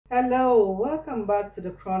Hello, welcome back to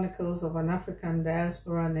the Chronicles of an African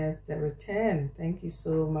Diaspora Nurse, the Return. Thank you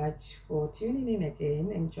so much for tuning in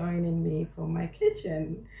again and joining me from my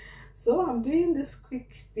kitchen. So I'm doing this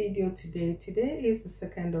quick video today. Today is the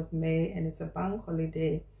 2nd of May and it's a bank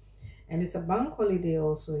holiday. And it's a bank holiday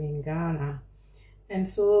also in Ghana. And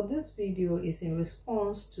so this video is in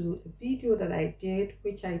response to a video that I did,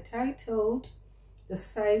 which I titled The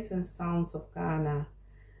Sights and Sounds of Ghana.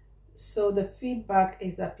 So the feedback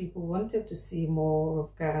is that people wanted to see more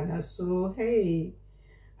of Ghana. So hey,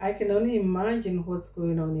 I can only imagine what's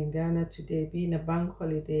going on in Ghana today, being a bank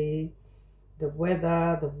holiday, the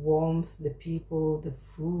weather, the warmth, the people, the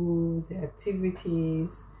food, the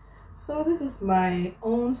activities. So this is my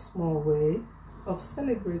own small way of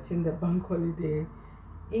celebrating the bank holiday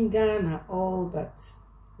in Ghana, all but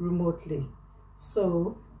remotely.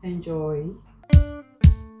 So enjoy.